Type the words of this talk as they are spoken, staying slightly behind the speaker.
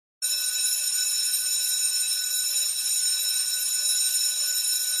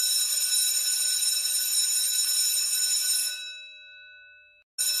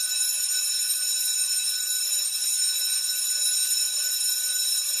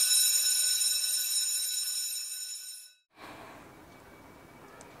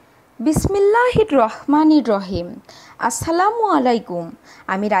বিসমিল্লাহির রহমানির রহিম। আসসালামু আলাইকুম।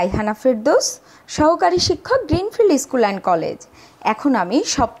 আমি রায়হানা ফেরদৌস, সহকারী শিক্ষক গ্রিনফিল্ড স্কুল অ্যান্ড কলেজ। এখন আমি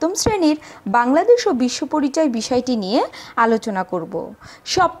সপ্তম শ্রেণীর বাংলাদেশ ও বিশ্ব পরিচয় বিষয়টি নিয়ে আলোচনা করব।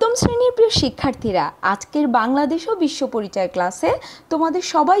 সপ্তম শ্রেণীর প্রিয় শিক্ষার্থীরা, আজকের বাংলাদেশ ও বিশ্ব পরিচয় ক্লাসে তোমাদের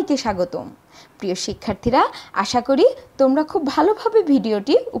সবাইকে স্বাগতম। প্রিয় শিক্ষার্থীরা, আশা করি তোমরা খুব ভালোভাবে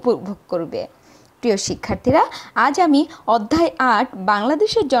ভিডিওটি উপভোগ করবে। প্রিয় শিক্ষার্থীরা, আজ আমি অধ্যায় ৮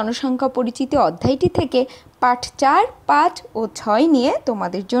 বাংলাদেশের জনসংখ্যা পরিচিতি অধ্যায়টি থেকে পাঠ ৪, ৫ ও ৬ নিয়ে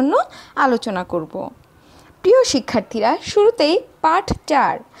তোমাদের জন্য আলোচনা করব। প্রিয় শিক্ষার্থীরা, শুরুতেই পাঠ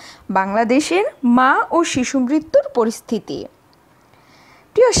 ৪, বাংলাদেশের মা ও শিশু মৃত্যুর পরিস্থিতি।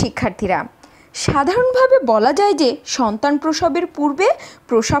 প্রিয় শিক্ষার্থীরা, সাধারণভাবে বলা যায় যে সন্তান প্রসবের পূর্বে,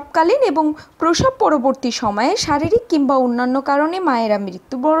 প্রসবকালীন এবং প্রসব পরবর্তী সময়ে শারীরিক কিংবা অন্যান্য কারণে মায়েরা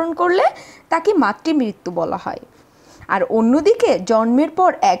মৃত্যুবরণ করলে তাকে মাতৃমৃত্যু বলা হয়। আর অন্যদিকে জন্মের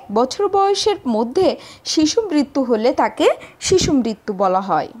পর 1 বছর বয়সের মধ্যে শিশু মৃত্যু হলে তাকে শিশু মৃত্যু বলা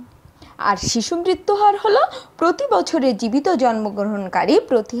হয়। আর শিশু মৃত্যু হার হলো প্রতি বছরে জীবিত জন্মগ্রহণকারী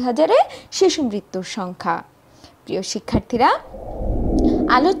প্রতি হাজারে শিশু মৃত্যুর সংখ্যা। প্রিয় শিক্ষার্থীরা,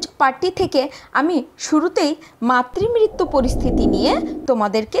 আলোচ্য পাঠটি থেকে আমি শুরুতেই মাতৃমৃত্যু পরিস্থিতি নিয়ে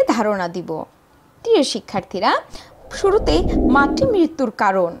তোমাদেরকে ধারণা দিব। প্রিয় শিক্ষার্থীরা, শুরুতেই মাতৃমৃত্যুর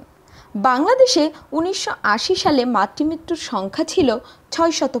কারণ। বাংলাদেশে 1980 সালে মাতৃমৃত্যুর সংখ্যা ছিল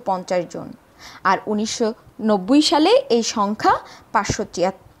 650 জন, আর 1990 সালে এই সংখ্যা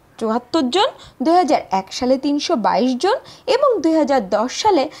 574 জন, 2001 সালে 322 জন এবং 2010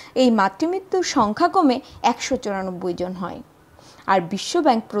 সালে এই মাতৃমৃত্যুর সংখ্যা কমে 194 জন হয়। আর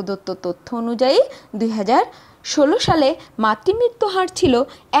বিশ্বব্যাংক প্রদত্ত তথ্য অনুযায়ী 2016 সালে মাতৃমৃত্যু হার ছিল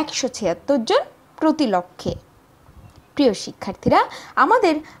 176 জন প্রতি লক্ষে। প্রিয় শিক্ষার্থীরা,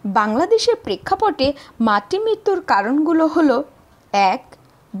 আমাদের বাংলাদেশের প্রেক্ষাপটে মাতৃমৃত্যুর কারণগুলো হলো: 1.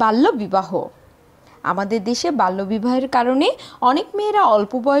 বাল্যবিবাহ। আমাদের দেশে বাল্যবিবাহের কারণে অনেক মেয়েরা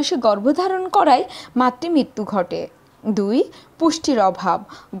অল্প বয়সে গর্ভধারণ করায় মাতৃমৃত্যু ঘটে। 2. পুষ্টির অভাব।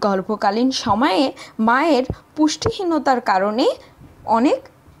 গর্ভকালীন সময়ে মায়ের পুষ্টিহীনতার কারণে অনেক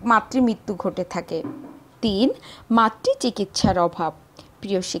মাতৃমৃত্যু ঘটে থাকে। 3. মাতৃচিকিৎসার অভাব।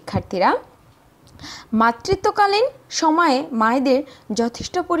 প্রিয় শিক্ষার্থীরা, মাতৃত্বকালীন সময়ে মায়েদের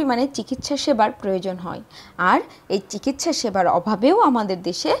যথেষ্ট পরিমাণে চিকিৎসা সেবার প্রয়োজন হয়, আর এই চিকিৎসা সেবার অভাবেও আমাদের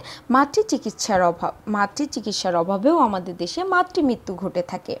দেশে মাতৃচিকিৎসার অভাবেও আমাদের দেশে মাতৃমৃত্যু ঘটে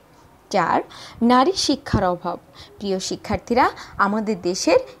থাকে। 4. নারী শিক্ষার অভাব। প্রিয় শিক্ষার্থীরা, আমাদের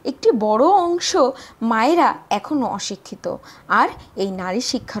দেশের একটি বড় অংশ মায়েরা এখনও অশিক্ষিত, আর এই নারী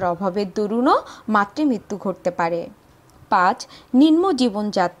শিক্ষার অভাবের দরুনও মাতৃমৃত্যু ঘটতে পারে। 5. নিম্ন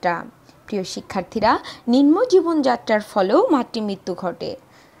জীবনযাত্রা। প্রিয় শিক্ষার্থীরা, নিম্ন জীবনযাত্রার ফলেও মাতৃমৃত্যু ঘটে।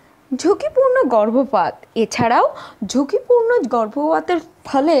 ঝুঁকিপূর্ণ গর্ভপাত। এছাড়াও ঝুঁকিপূর্ণ গর্ভপাতের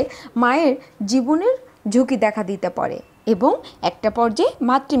ফলে মায়ের জীবনের ঝুঁকি দেখা দিতে পারে এবং একটা পর্যায়ে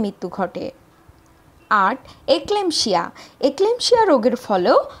মাতৃমৃত্যু ঘটে। 8. এক্লেমশিয়া রোগের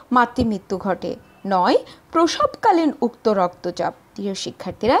ফলেও মাতৃমৃত্যু ঘটে। 9. প্রসবকালীন উক্ত রক্তচাপ। প্রিয়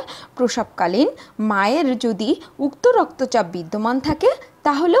শিক্ষার্থীরা, প্রসবকালীন মায়ের যদি উক্ত রক্তচাপ বিদ্যমান থাকে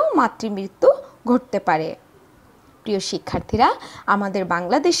তাহলেও মাতৃমৃত্যু ঘটতে পারে। প্রিয় শিক্ষার্থীরা, আমাদের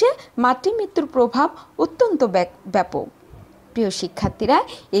বাংলাদেশে মাতৃমৃত্যুর প্রভাব অত্যন্ত ব্যাপক। প্রিয় শিক্ষার্থীরা,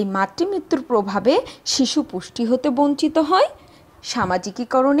 এই মাতৃমৃত্যুর প্রভাবে শিশু পুষ্টি হতে বঞ্চিত হয়,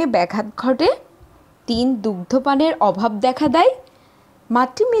 সামাজিকীকরণে ব্যাঘাত ঘটে। 3. দুগ্ধপানের অভাব দেখা দেয়।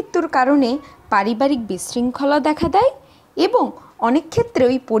 মাতৃমৃত্যুর কারণে পারিবারিক বিশৃঙ্খলা দেখা দেয় এবং অনেক ক্ষেত্রে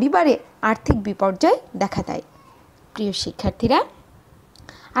ওই পরিবারে আর্থিক বিপর্যয় দেখা দেয়। প্রিয় শিক্ষার্থীরা,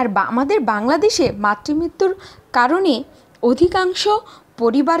 আর আমাদের বাংলাদেশে মাতৃমৃত্যুর কারণে অধিকাংশ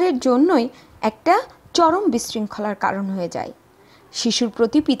পরিবারের জন্যই একটা চরম বিশৃঙ্খলার কারণ হয়ে যায়। শিশুর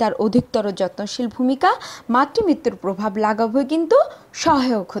প্রতি পিতার অধিকতর যত্নশীল ভূমিকা মাতৃমৃত্যুর প্রভাব লাঘবে কিন্তু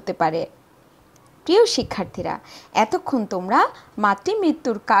সহায়ক হতে পারে। প্রিয় শিক্ষার্থীরা, এতক্ষণ তোমরা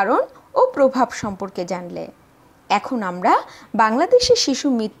মাতৃমৃত্যুর কারণ ও প্রভাব সম্পর্কে জানলে। এখন আমরা বাংলাদেশের শিশু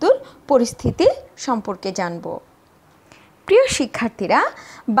মৃত্যুর পরিস্থিতি সম্পর্কে জানব। প্রিয় শিক্ষার্থীরা,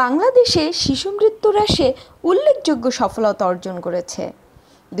 বাংলাদেশে শিশু মৃত্যু হ্রাসে উল্লেখযোগ্য সফলতা অর্জন করেছে।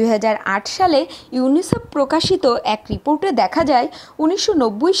 2008 সালে ইউনিসেফ প্রকাশিত এক রিপোর্টে দেখা যায়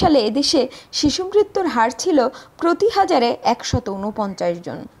 1990 সালে এদেশে শিশু মৃত্যুর হার ছিল প্রতি হাজারে 149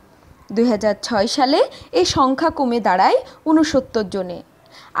 জন। 2006 সালে এই সংখ্যা কমে দাঁড়ায় 69 জনে,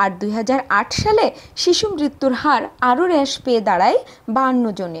 আর 2008 সালে শিশু মৃত্যুর হার আরও হ্রাস পেয়ে দাঁড়ায়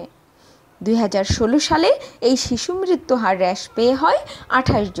 52 জনে। 2016 সালে এই শিশু মৃত্যু হার হ্রাস পেয়ে হয়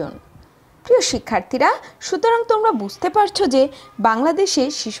 28 জন। প্রিয় শিক্ষার্থীরা, সুতরাং তোমরা বুঝতে পারছো যে বাংলাদেশে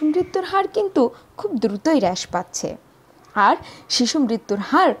শিশু মৃত্যুর হার কিন্তু খুব দ্রুতই হ্রাস পাচ্ছে। আর শিশু মৃত্যুর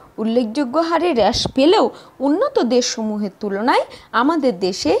হার উল্লেখযোগ্য হারে হ্রাস পেলেও উন্নত দেশসমূহের তুলনায় আমাদের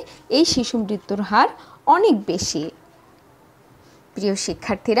দেশে এই শিশু মৃত্যুর হার অনেক বেশি। প্রিয়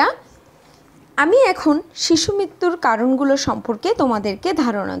শিক্ষার্থীরা, আমি এখন শিশু মৃত্যুর কারণগুলো সম্পর্কে তোমাদেরকে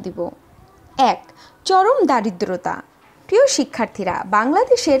ধারণা দিব। 1. চরম দারিদ্রতা। প্রিয় শিক্ষার্থীরা,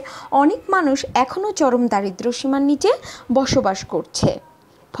 বাংলাদেশের অনেক মানুষ এখনও চরম দারিদ্র্য সীমার নিচে বসবাস করছে।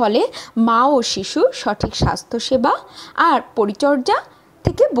 ফলে মা ও শিশু সঠিক স্বাস্থ্যসেবা আর পরিচর্যা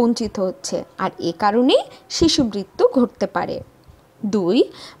থেকে বঞ্চিত হচ্ছে, আর এ কারণেই শিশু মৃত্যু ঘটতে পারে। 2.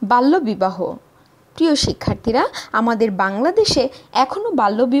 বাল্যবিবাহ। প্রিয় শিক্ষার্থীরা, আমাদের বাংলাদেশে এখনও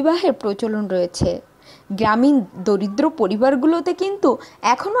বাল্যবিবাহের প্রচলন রয়েছে। গ্রামীণ দরিদ্র পরিবারগুলোতে কিন্তু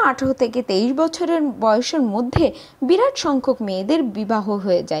এখনও 18 থেকে 23 বছরের বয়সের মধ্যে বিরাট সংখ্যক মেয়েদের বিবাহ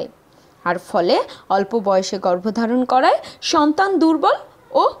হয়ে যায়, আর ফলে অল্প বয়সে গর্ভধারণ করায় সন্তান দুর্বল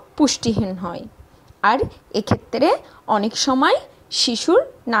ও পুষ্টিহীন হয়, আর এক্ষেত্রে অনেক সময় শিশুর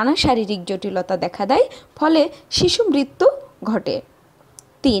নানা শারীরিক জটিলতা দেখা দেয়, ফলে শিশু মৃত্যু ঘটে।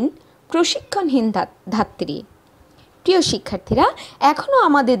 3. প্রশিক্ষণহীন ধাত্রী। প্রিয় শিক্ষার্থীরা, এখনও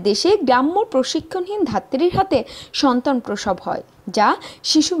আমাদের দেশে গ্রাম্য প্রশিক্ষণহীন ধাত্রীর হাতে সন্তান প্রসব হয়, যা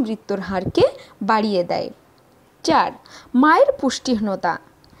শিশু মৃত্যুর হারকে বাড়িয়ে দেয়। 4. মায়ের পুষ্টিহীনতা।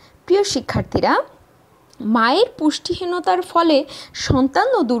 প্রিয় শিক্ষার্থীরা, মায়ের পুষ্টিহীনতার ফলে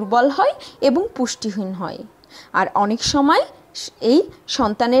সন্তানও দুর্বল হয় এবং পুষ্টিহীন হয়, আর অনেক সময় এই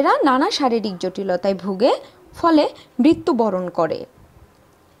সন্তানেরা নানা শারীরিক জটিলতায় ভুগে, ফলে মৃত্যুবরণ করে।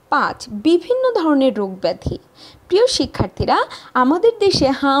 5. বিভিন্ন ধরনের রোগ ব্যাধি। প্রিয় শিক্ষার্থীরা, আমাদের দেশে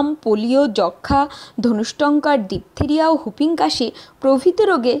হাম, পোলিও, যক্ষ্মা, ধনুষ্টঙ্কার, ডিপথেরিয়া ও হুপিং কাশি প্রভৃতি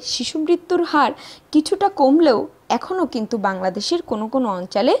রোগে শিশু মৃত্যুর হার কিছুটা কমলেও এখনও কিন্তু বাংলাদেশের কোনো কোনো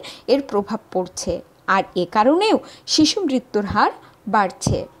অঞ্চলে এর প্রভাব পড়ছে, আর এ কারণেও শিশু মৃত্যুর হার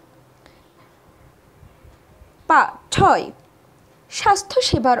বাড়ছে। 6.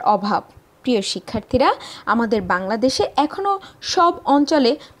 স্বাস্থ্যসেবার অভাব। প্রিয় শিক্ষার্থীরা, আমাদের বাংলাদেশে এখনও সব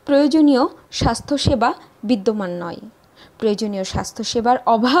অঞ্চলে প্রয়োজনীয় স্বাস্থ্যসেবা বিদ্যমান নয়। প্রয়োজনীয় স্বাস্থ্যসেবার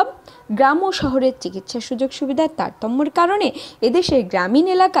অভাব, গ্রাম ও শহরের চিকিৎসা সুযোগ সুবিধার তারতম্যের কারণে এদেশের গ্রামীণ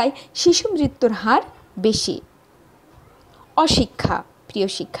এলাকায় শিশু মৃত্যুর হার বেশি। অশিক্ষা। প্রিয়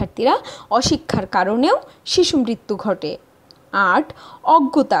শিক্ষার্থীরা, অশিক্ষার কারণেও শিশু মৃত্যু ঘটে। 8.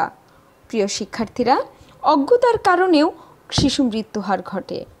 অজ্ঞতা। প্রিয় শিক্ষার্থীরা, অজ্ঞতার কারণেও শিশু মৃত্যু হার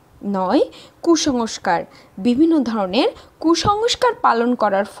ঘটে। 9. কুসংস্কার। বিভিন্ন ধরনের কুসংস্কার পালন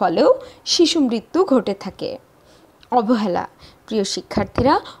করার ফলেও শিশু মৃত্যু ঘটে থাকে। অবহেলা। প্রিয়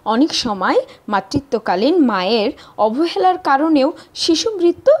শিক্ষার্থীরা, অনেক সময় মাতৃত্বকালীন মায়ের অবহেলার কারণেও শিশু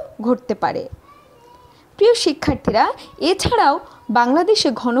মৃত্যু ঘটতে পারে। প্রিয় শিক্ষার্থীরা, এছাড়াও বাংলাদেশে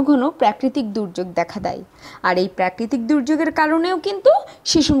ঘন ঘন প্রাকৃতিক দুর্যোগ দেখা দেয়, আর এই প্রাকৃতিক দুর্যোগের কারণেও কিন্তু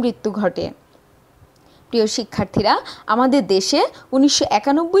শিশু মৃত্যু ঘটে। প্রিয় শিক্ষার্থীরা, আমাদের দেশে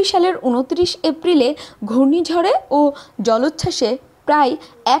 1991 সালের 29 এপ্রিলে ঘূর্ণিঝড়ে ও জলোচ্ছ্বাসে প্রায়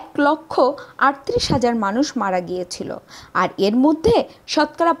 1,38,000 মানুষ মারা গিয়েছিল, আর এর মধ্যে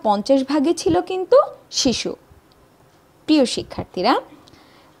শতকরা 50% ছিল কিন্তু শিশু। প্রিয় শিক্ষার্থীরা,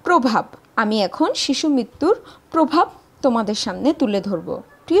 প্রভাব। আমি এখন শিশু মৃত্যুর প্রভাব তোমাদের সামনে তুলে ধরব।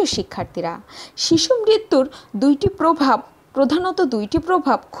 প্রিয় শিক্ষার্থীরা, শিশু মৃত্যুর প্রধানত দুইটি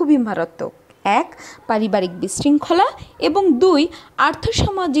প্রভাব খুবই মারাত্মক। 1. পারিবারিক বিশৃঙ্খলা এবং 2.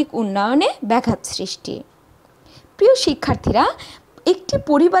 আর্থসামাজিক উন্নয়নে ব্যাঘাত সৃষ্টি। প্রিয় শিক্ষার্থীরা, একটি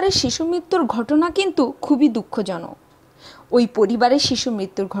পরিবারের শিশু মৃত্যুর ঘটনা কিন্তু খুবই দুঃখজনক। ওই পরিবারের শিশু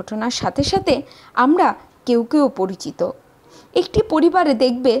মৃত্যুর ঘটনার সাথে সাথে আমরা কেউ কেউ পরিচিত। একটি পরিবারে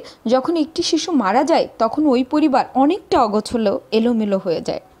দেখবে যখন একটি শিশু মারা যায় তখন ওই পরিবার অনেকটা অগোছালো এলোমেলো হয়ে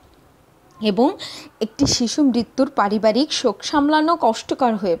যায়, এবং একটি শিশু মৃত্যুর পারিবারিক শোক সামলানো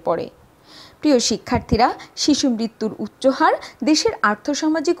কষ্টকর হয়ে পড়ে। প্রিয় শিক্ষার্থীরা, শিশু মৃত্যুর উচ্চ হার দেশের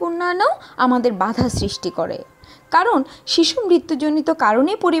আর্থসামাজিক উন্নয়নেও আমাদের বাধা সৃষ্টি করে, কারণ শিশু মৃত্যুজনিত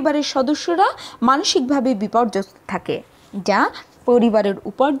কারণে পরিবারের সদস্যরা মানসিকভাবে বিপর্যস্ত থাকে, যা পরিবারের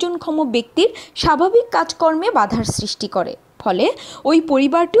উপার্জনক্ষম ব্যক্তির স্বাভাবিক কাজকর্মে বাধার সৃষ্টি করে, ফলে ওই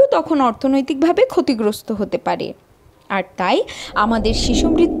পরিবারটিও তখন অর্থনৈতিকভাবে ক্ষতিগ্রস্ত হতে পারে। আর তাই আমাদের শিশু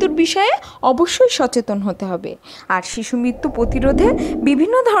মৃত্যুর বিষয়ে অবশ্যই সচেতন হতে হবে, আর শিশু মৃত্যু প্রতিরোধে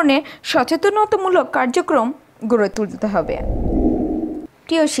বিভিন্ন ধরনের সচেতনতামূলক কার্যক্রম গড়ে তুলতে হবে।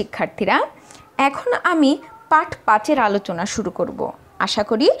 প্রিয় শিক্ষার্থীরা, এখন আমি পাঠ 5 আলোচনা শুরু করব। আশা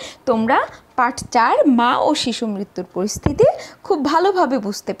করি তোমরা পাঠ 4 মা ও শিশু মৃত্যুর পরিস্থিতি খুব ভালোভাবে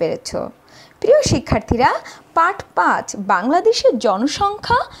বুঝতে পেরেছ। প্রিয় শিক্ষার্থীরা, পাঠ 5 বাংলাদেশের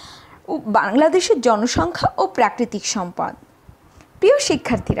জনসংখ্যা ও প্রাকৃতিক সম্পদ। প্রিয়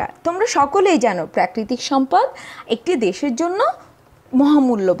শিক্ষার্থীরা, তোমরা সকলেই জানো প্রাকৃতিক সম্পদ একটি দেশের জন্য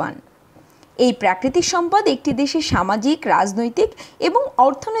মহামূল্যবান। এই প্রাকৃতিক সম্পদ একটি দেশের সামাজিক, রাজনৈতিক এবং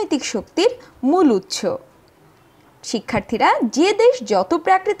অর্থনৈতিক শক্তির মূল উৎস। শিক্ষার্থীরা, যে দেশ যত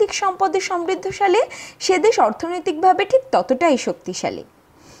প্রাকৃতিক সম্পদে সমৃদ্ধশালী, সে দেশ অর্থনৈতিকভাবে ঠিক ততটাই শক্তিশালী।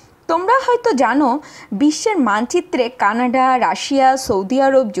 তোমরা হয়তো জানো, বিশ্বের মানচিত্রে কানাডা, রাশিয়া, সৌদি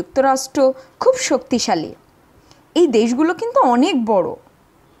আরব, যুক্তরাষ্ট্র খুব শক্তিশালী। এই দেশগুলো কিন্তু অনেক বড়।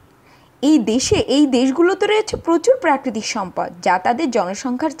 এই দেশগুলোতে রয়েছে প্রচুর প্রাকৃতিক সম্পদ, যা তাদের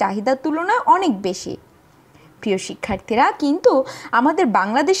জনসংখ্যার চাহিদার তুলনায় অনেক বেশি। প্রিয় শিক্ষার্থীরা, কিন্তু আমাদের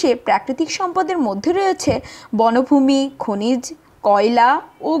বাংলাদেশে প্রাকৃতিক সম্পদের মধ্যে রয়েছে বনভূমি, খনিজ, কয়লা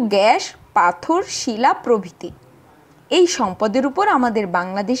ও গ্যাস, পাথর, শিলা প্রভৃতি। এই সম্পদের উপর আমাদের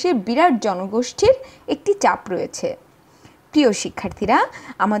বাংলাদেশের বিরাট জনগোষ্ঠীর একটি চাপ রয়েছে। প্রিয় শিক্ষার্থীরা,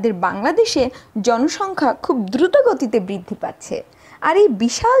 আমাদের বাংলাদেশে জনসংখ্যা খুব দ্রুত গতিতে বৃদ্ধি পাচ্ছে, আর এই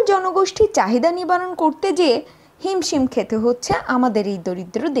বিশাল জনগোষ্ঠীর চাহিদা নিবারণ করতে যেয়ে হিমশিম খেতে হচ্ছে আমাদের এই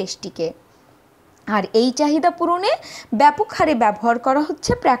দরিদ্র দেশটিকে। আর এই চাহিদা পূরণে ব্যাপক হারে ব্যবহার করা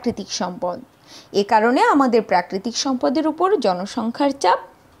হচ্ছে প্রাকৃতিক সম্পদ। এ কারণে আমাদের প্রাকৃতিক সম্পদের উপর জনসংখ্যার চাপ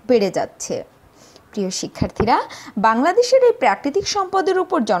বেড়ে যাচ্ছে। প্রিয় শিক্ষার্থীরা, বাংলাদেশের এই প্রাকৃতিক সম্পদের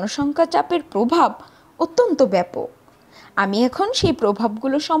উপর জনসংখ্যা চাপের প্রভাব অত্যন্ত ব্যাপক। আমি এখন সেই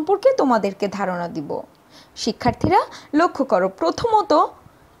প্রভাবগুলো সম্পর্কে তোমাদেরকে ধারণা দিব। শিক্ষার্থীরা, লক্ষ্য করো, প্রথমত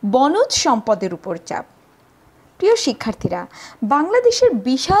বনজ সম্পদের উপর চাপ। প্রিয় শিক্ষার্থীরা, বাংলাদেশের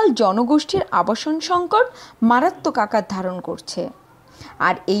বিশাল জনগোষ্ঠীর আবাসন সংকট মারাত্মক আকার ধারণ করছে,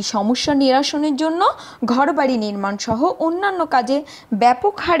 আর এই সমস্যা নিরসনের জন্য ঘরবাড়ি নির্মাণ সহ অন্যান্য কাজে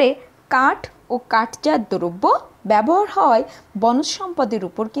ব্যাপক হারে কাঠ ও কাঠজাত দ্রব্য ব্যবহার হওয়ায় বনজ সম্পদের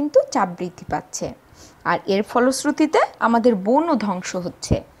উপর কিন্তু চাপ বৃদ্ধি পাচ্ছে, আর এর ফলশ্রুতিতে আমাদের বনও ধ্বংস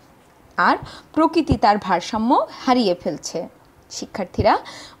হচ্ছে, আর প্রকৃতি তার ভারসাম্য হারিয়ে ফেলছে। শিক্ষার্থীরা,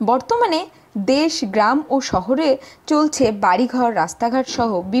 বর্তমানে দেশ, গ্রাম ও শহরে চলছে বাড়িঘর, রাস্তাঘাট সহ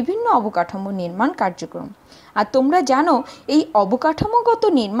বিভিন্ন অবকাঠামো নির্মাণ কার্যক্রম। আর তোমরা জানো, এই অবকাঠামোগত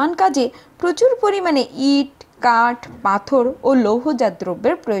নির্মাণ কাজে প্রচুর পরিমাণে ইট, কাঠ, পাথর ও লৌহজাত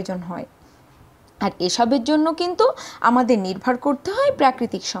দ্রব্যের প্রয়োজন হয়, আর এসবের জন্য কিন্তু আমাদের নির্ভর করতে হয়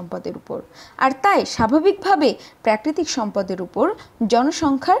প্রাকৃতিক সম্পদের উপর। আর তাই স্বাভাবিকভাবে প্রাকৃতিক সম্পদের উপর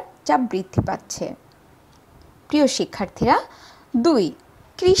জনসংখ্যার চাপ বৃদ্ধি পাচ্ছে। প্রিয় শিক্ষার্থীরা, 2.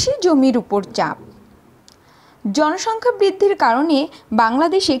 কৃষি জমির উপর চাপ। জনসংখ্যা বৃদ্ধির কারণে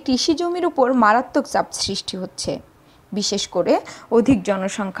বাংলাদেশে কৃষি জমির উপর মারাত্মক চাপ সৃষ্টি হচ্ছে। বিশেষ করে অধিক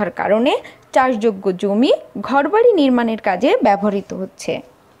জনসংখ্যার কারণে চাষযোগ্য জমি ঘরবাড়ি নির্মাণের কাজে ব্যবহৃত হচ্ছে,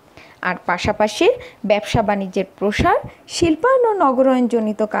 আর পাশাপাশি ব্যবসা বাণিজ্যের প্রসার, শিল্পায়ন ও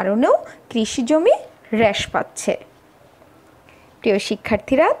নগরায়নজনিত কারণেও কৃষি জমি হ্রাস পাচ্ছে। প্রিয়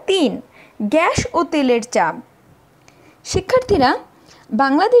শিক্ষার্থীরা, 3. গ্যাস ও তেলের চাপ। শিক্ষার্থীরা,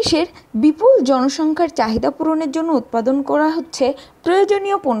 বাংলাদেশের বিপুল জনসংখ্যার চাহিদা পূরণের জন্য উৎপাদন করা হচ্ছে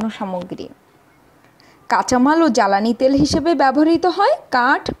প্রয়োজনীয় পণ্য সামগ্রী। কাঁচামাল ও জ্বালানি তেল হিসেবে ব্যবহৃত হয়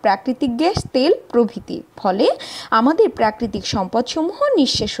কাঠ, প্রাকৃতিক গ্যাস, তেল প্রভৃতি। ফলে আমাদের প্রাকৃতিক সম্পদসমূহ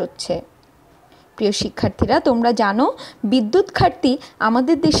নিঃশেষ হচ্ছে। প্রিয় শিক্ষার্থীরা, তোমরা জানো, বিদ্যুৎ ঘাটতি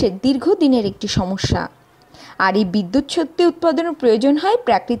আমাদের দেশের দীর্ঘদিনের একটি সমস্যা, আর এই বিদ্যুৎ শক্তি উৎপাদনের প্রয়োজন হয়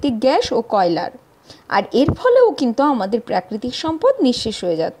প্রাকৃতিক গ্যাস ও কয়লার, আর এর ফলেও কিন্তু আমাদের প্রাকৃতিক সম্পদ নিঃশেষ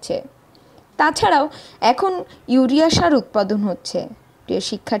হয়ে যাচ্ছে। তাছাড়াও এখন ইউরিয়া সার উৎপাদন হচ্ছে। প্রিয়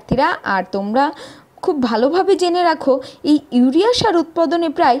শিক্ষার্থীরা, আর তোমরা খুব ভালোভাবে জেনে রাখো, এই ইউরিয়া সার উৎপাদনে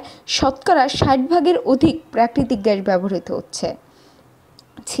প্রায় 60% অধিক প্রাকৃতিক গ্যাস ব্যবহৃত হচ্ছে।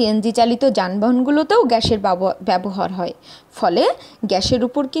 সিএনজি চালিত যানবাহনগুলোতেও গ্যাসের ব্যবহার হয়, ফলে গ্যাসের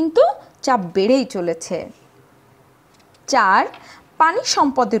উপর কিন্তু চাপ বেড়েই চলেছে। 4. পানি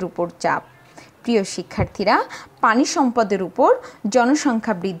সম্পদের উপর চাপ। প্রিয় শিক্ষার্থীরা, পানি সম্পদের উপর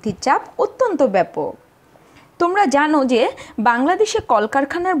জনসংখ্যা বৃদ্ধির চাপ অত্যন্ত ব্যাপক। তোমরা জানো যে বাংলাদেশে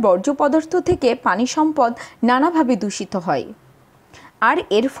কলকারখানার বর্জ্য পদার্থ থেকে পানি সম্পদ নানাভাবে দূষিত হয়, আর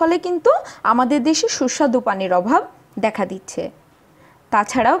এর ফলে কিন্তু আমাদের দেশে সুস্বাদু পানির অভাব দেখা দিচ্ছে।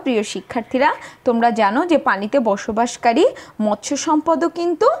 তাছাড়াও প্রিয় শিক্ষার্থীরা, তোমরা জানো যে পানিতে বসবাসকারী মৎস্য সম্পদও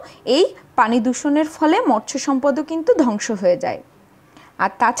কিন্তু এই পানি দূষণের ফলে মৎস্য সম্পদও কিন্তু ধ্বংস হয়ে যায়।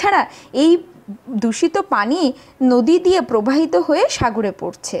 আর তাছাড়া এই দূষিত পানি নদী দিয়ে প্রবাহিত হয়ে সাগরে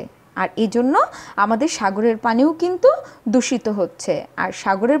পড়ছে, আর এজন্য আমাদের সাগরের পানিও কিন্তু দূষিত হচ্ছে, আর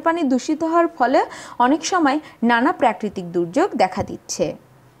সাগরের পানি দূষিত হওয়ার ফলে অনেক সময় নানা প্রাকৃতিক দুর্যোগ দেখা দিচ্ছে।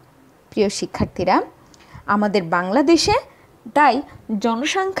 প্রিয় শিক্ষার্থীরা, আমাদের বাংলাদেশে তাই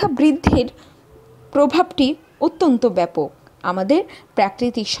জনসংখ্যা বৃদ্ধির প্রভাবটি অত্যন্ত ব্যাপক। আমাদের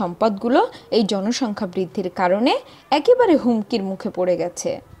প্রাকৃতিক সম্পদগুলো এই জনসংখ্যা বৃদ্ধির কারণে একেবারে হুমকির মুখে পড়ে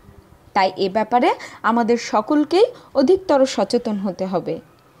গেছে। তাই এ ব্যাপারে আমাদের সকলকেই অধিকতর সচেতন হতে হবে।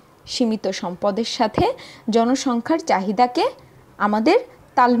 সীমিত সম্পদের সাথে জনসংখ্যার চাহিদাকে আমাদের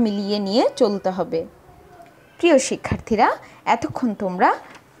তাল মিলিয়ে নিয়ে চলতে হবে। প্রিয় শিক্ষার্থীরা, এতক্ষণ তোমরা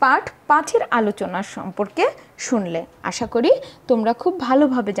পাঠ 5-এর আলোচনা সম্পর্কে শুনলে। আশা করি তোমরা খুব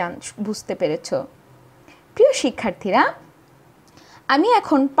ভালোভাবে বুঝতে পেরেছ। প্রিয় শিক্ষার্থীরা, আমি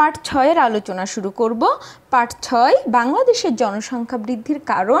এখন পাঠ 6-এর আলোচনা শুরু করব। পাঠ 6, বাংলাদেশের জনসংখ্যা বৃদ্ধির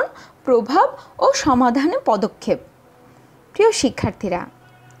কারণ, প্রভাব ও সমাধানে পদক্ষেপ। প্রিয় শিক্ষার্থীরা,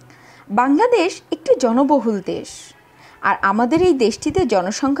 বাংলাদেশ একটি জনবহুল দেশ, আর আমাদের এই দেশটিতে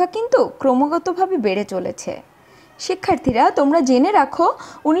জনসংখ্যা কিন্তু ক্রমাগতভাবে বেড়ে চলেছে। শিক্ষার্থীরা, তোমরা জেনে রাখো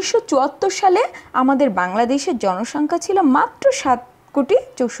 1974 সালে আমাদের বাংলাদেশের জনসংখ্যা ছিল মাত্র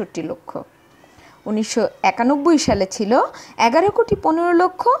 7,64,00,000। 1991 সালে ছিল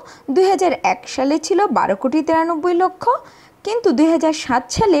 11,15,00,000, 2001 সালে ছিল 12,93,00,000, কিন্তু 2007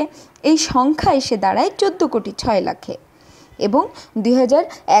 সালে এই সংখ্যা এসে দাঁড়ায় 14,06,00,000 এবং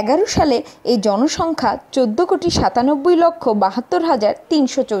 2011 সালে এই জনসংখ্যা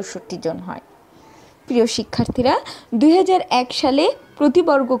 14,97,72,364 জন হয়। প্রিয় শিক্ষার্থীরা, 2001 সালে প্রতি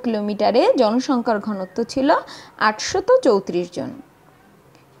বর্গ কিলোমিটারে জনসংখ্যার ঘনত্ব ছিল 834 জন।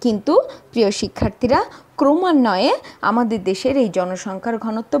 কিন্তু প্রিয় শিক্ষার্থীরা, ক্রমান্বয়ে আমাদের দেশের এই জনসংখ্যার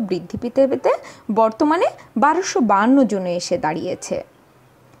ঘনত্ব বৃদ্ধি পেতে পেতে বর্তমানে 1252 জনে এসে দাঁড়িয়েছে।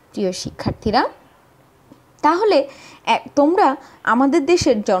 প্রিয় শিক্ষার্থীরা, তাহলে তোমরা আমাদের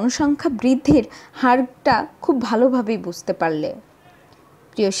দেশের জনসংখ্যা বৃদ্ধির হারটা খুব ভালোভাবেই বুঝতে পারলে।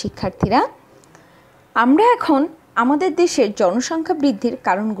 প্রিয় শিক্ষার্থীরা, আমরা এখন আমাদের দেশের জনসংখ্যা বৃদ্ধির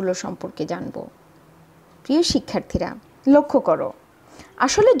কারণগুলো সম্পর্কে জানব। প্রিয় শিক্ষার্থীরা, লক্ষ্য করো,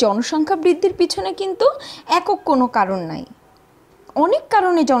 আসলে জনসংখ্যা বৃদ্ধির পিছনে কিন্তু একক কোনো কারণ নাই। অনেক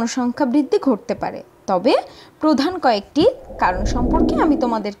কারণে জনসংখ্যা বৃদ্ধি ঘটতে পারে, তবে প্রধান কয়েকটি কারণ সম্পর্কে আমি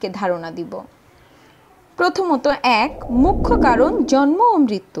তোমাদেরকে ধারণা দিব। প্রথমত, এক মুখ্য কারণ জন্ম ও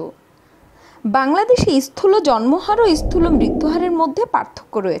মৃত্যু। বাংলাদেশে স্থূল জন্মহার ও স্থূল মৃত্যুহারের মধ্যে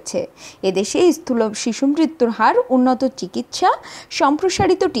পার্থক্য রয়েছে। এদেশে স্থূল শিশু মৃত্যুর হার, উন্নত চিকিৎসা,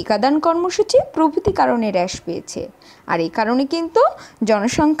 সম্প্রসারিত টিকাদান কর্মসূচি প্রভৃতি কারণে হ্রাস পেয়েছে, আর এই কারণে কিন্তু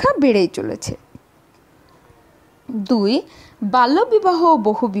জনসংখ্যা বেড়েই চলেছে। 2, বাল্যবিবাহ ও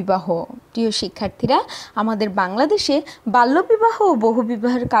বহুবিবাহ। প্রিয় শিক্ষার্থীরা, আমাদের বাংলাদেশে বাল্যবিবাহ ও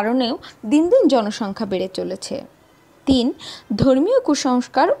বহুবিবাহের কারণেও দিন দিন জনসংখ্যা বেড়ে চলেছে। 3, ধর্মীয়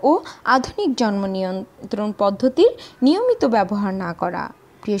কুসংস্কার ও আধুনিক জন্ম নিয়ন্ত্রণ পদ্ধতির নিয়মিত ব্যবহার না করা।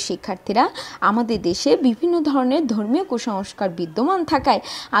 প্রিয় শিক্ষার্থীরা, আমাদের দেশে বিভিন্ন ধরনের ধর্মীয় কুসংস্কার বিদ্যমান থাকায়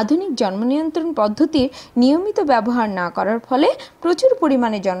আধুনিক জন্ম নিয়ন্ত্রণ পদ্ধতির নিয়মিত ব্যবহার না করার ফলে প্রচুর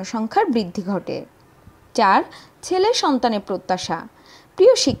পরিমাণে জনসংখ্যার বৃদ্ধি ঘটে। 4, ছেলে সন্তানের প্রত্যাশা।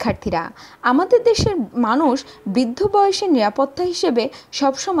 প্রিয় শিক্ষার্থীরা, আমাদের দেশের মানুষ বৃদ্ধ বয়সের নিরাপত্তা হিসেবে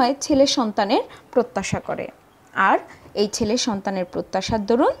সবসময় ছেলে সন্তানের প্রত্যাশা করে, আর এই ছেলে সন্তানের প্রত্যাশার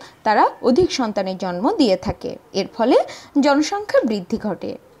দরুন তারা অধিক সন্তানের জন্ম দিয়ে থাকে। এর ফলে জনসংখ্যার বৃদ্ধি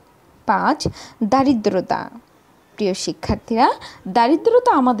ঘটে। 5, দারিদ্রতা। প্রিয় শিক্ষার্থীরা,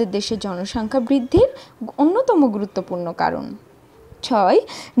 দারিদ্রতা আমাদের দেশের জনসংখ্যা বৃদ্ধির অন্যতম গুরুত্বপূর্ণ কারণ। 6,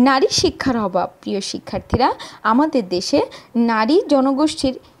 নারী শিক্ষার অভাব। প্রিয় শিক্ষার্থীরা, আমাদের দেশে নারী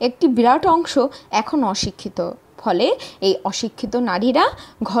জনগোষ্ঠীর একটি বিরাট অংশ এখন অশিক্ষিত, ফলে এই অশিক্ষিত নারীরা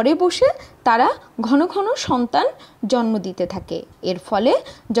ঘরে বসে তারা ঘন ঘন সন্তান জন্ম দিতে থাকে, এর ফলে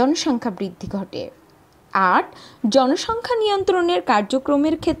জনসংখ্যা বৃদ্ধি ঘটে। 8, জনসংখ্যা নিয়ন্ত্রণের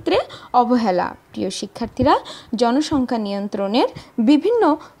কার্যক্রমের ক্ষেত্রে অবহেলা। প্রিয় শিক্ষার্থীরা, জনসংখ্যা নিয়ন্ত্রণের বিভিন্ন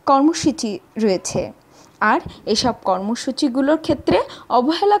কর্মসূচি রয়েছে, আর এসব কর্মসূচিগুলোর ক্ষেত্রে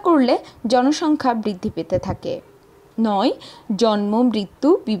অবহেলা করলে জনসংখ্যা বৃদ্ধি পেতে থাকে। 9, জন্ম, মৃত্যু,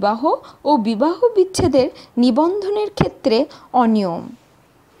 বিবাহ ও বিবাহ বিচ্ছেদের নিবন্ধনের ক্ষেত্রে অনিয়ম।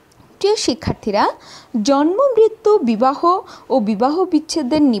 প্রিয় শিক্ষার্থীরা, জন্ম, মৃত্যু, বিবাহ ও বিবাহ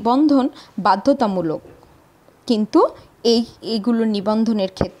বিচ্ছেদের নিবন্ধন বাধ্যতামূলক, কিন্তু এইগুলো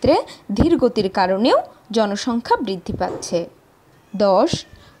নিবন্ধনের ক্ষেত্রে ধীরগতির কারণেও জনসংখ্যা বৃদ্ধি পাচ্ছে। 10,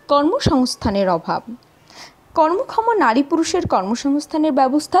 কর্মসংস্থানের অভাব। কর্মক্ষম নারী পুরুষের কর্মসংস্থানের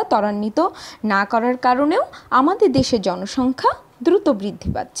ব্যবস্থা ত্বরান্বিত না করার কারণেও আমাদের দেশে জনসংখ্যা দ্রুত বৃদ্ধি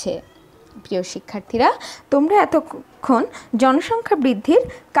পাচ্ছে। প্রিয় শিক্ষার্থীরা, তোমরা এতক্ষণ জনসংখ্যা বৃদ্ধির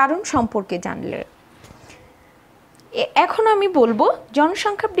কারণ সম্পর্কে জানলে। এখন আমি বলবো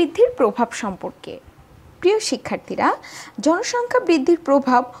জনসংখ্যা বৃদ্ধির প্রভাব সম্পর্কে। প্রিয় শিক্ষার্থীরা, জনসংখ্যা বৃদ্ধির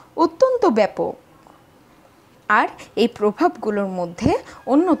প্রভাব অত্যন্ত ব্যাপক, আর এই প্রভাবগুলোর মধ্যে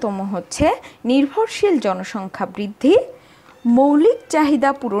অন্যতম হচ্ছে নির্ভরশীল জনসংখ্যা বৃদ্ধি, মৌলিক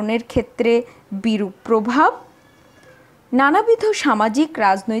চাহিদা পূরণের ক্ষেত্রে বিরূপ প্রভাব, নানাবিধ সামাজিক,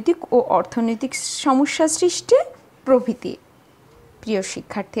 রাজনৈতিক ও অর্থনৈতিক সমস্যা সৃষ্টি প্রভৃতি। প্রিয়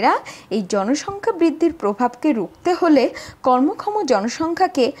শিক্ষার্থীরা, এই জনসংখ্যা বৃদ্ধির প্রভাবকে রুখতে হলে কর্মক্ষম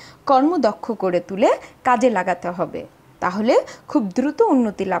জনসংখ্যাকে কর্মদক্ষ করে তুলে কাজে লাগাতে হবে। তাহলে খুব দ্রুত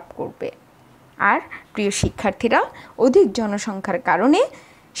উন্নতি লাভ করবে। আর প্রিয় শিক্ষার্থীরা, অধিক জনসংখ্যার কারণে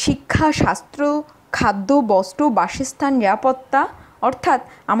শিক্ষা, স্বাস্থ্য, খাদ্য, বস্ত্র, বাসস্থান, নিরাপত্তা অর্থাৎ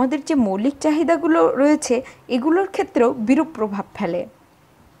আমাদের যে মৌলিক চাহিদাগুলো রয়েছে এগুলোর ক্ষেত্রেও বিরূপ প্রভাব ফেলে।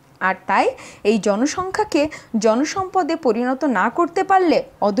 আর তাই এই জনসংখ্যাকে জনসম্পদে পরিণত না করতে পারলে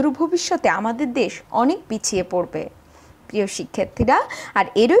অদূর ভবিষ্যতে আমাদের দেশ অনেক পিছিয়ে পড়বে। প্রিয় শিক্ষার্থীরা, আর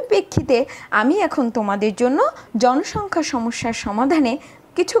এরই প্রেক্ষিতে আমি এখন তোমাদের জন্য জনসংখ্যা সমস্যার সমাধানে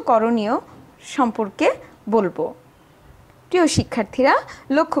কিছু করণীয় সম্পর্কে বলবো। প্রিয় শিক্ষার্থীরা,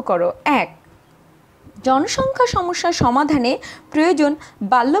 লক্ষ্য করো। 1. জনসংখ্যা সমস্যার সমাধানে প্রয়োজন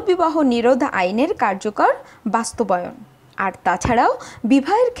বাল্যবিবাহ নিরোধ আইনের কার্যকর বাস্তবায়ন। আর তাছাড়াও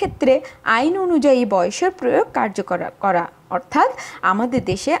বিবাহের ক্ষেত্রে আইন অনুযায়ী বয়সের প্রয়োগ কার্যকর করা, অর্থাৎ আমাদের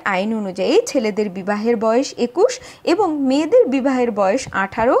দেশে আইন অনুযায়ী ছেলেদের বিবাহের বয়স 21 এবং মেয়েদের বিবাহের বয়স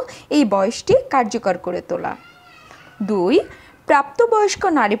 18, এই বয়সটি কার্যকর করে তোলা। 2. প্রাপ্তবয়স্ক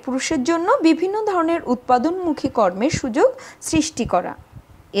নারী পুরুষের জন্য বিভিন্ন ধরনের উৎপাদনমুখী কর্মের সুযোগ সৃষ্টি করা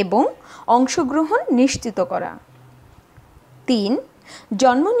এবং অংশগ্রহণ নিশ্চিত করা। 3.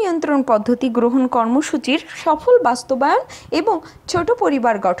 জন্ম নিয়ন্ত্রণ পদ্ধতি গ্রহণ কর্মসূচির সফল বাস্তবায়ন এবং ছোট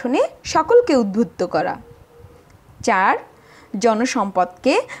পরিবার গঠনে সকলকে উদ্বুদ্ধ করা। 4.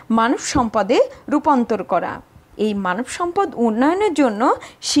 জনসম্পদকে মানব সম্পদে রূপান্তর করা। এই মানব সম্পদ উন্নয়নের জন্য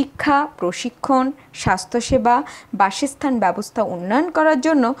শিক্ষা, প্রশিক্ষণ, স্বাস্থ্যসেবা, বাসস্থান ব্যবস্থা উন্নয়ন করার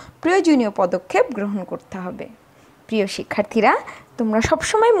জন্য প্রয়োজনীয় পদক্ষেপ গ্রহণ করতে হবে। প্রিয় শিক্ষার্থীরা, তোমরা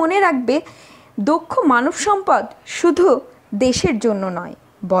সবসময় মনে রাখবে, দক্ষ মানব সম্পদ শুধু দেশের জন্য নয়,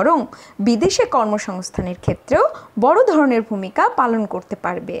 বরং বিদেশে কর্মসংস্থানের ক্ষেত্রেও বড় ধরনের ভূমিকা পালন করতে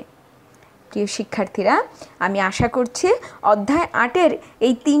পারবে। প্রিয় শিক্ষার্থীরা, আমি আশা করছি অধ্যায় 8-এর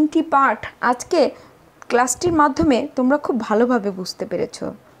এই 3টি পাঠ আজকে ক্লাসটির মাধ্যমে তোমরা খুব ভালোভাবে বুঝতে পেরেছো।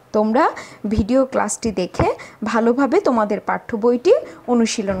 তোমরা ভিডিও ক্লাসটি দেখে ভালোভাবে তোমাদের পাঠ্য বইটি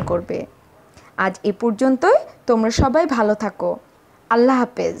অনুশীলন করবে। আজ এ পর্যন্তই। তোমরা সবাই ভালো থাকো। আল্লাহ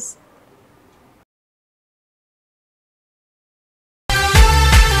হাফেজ।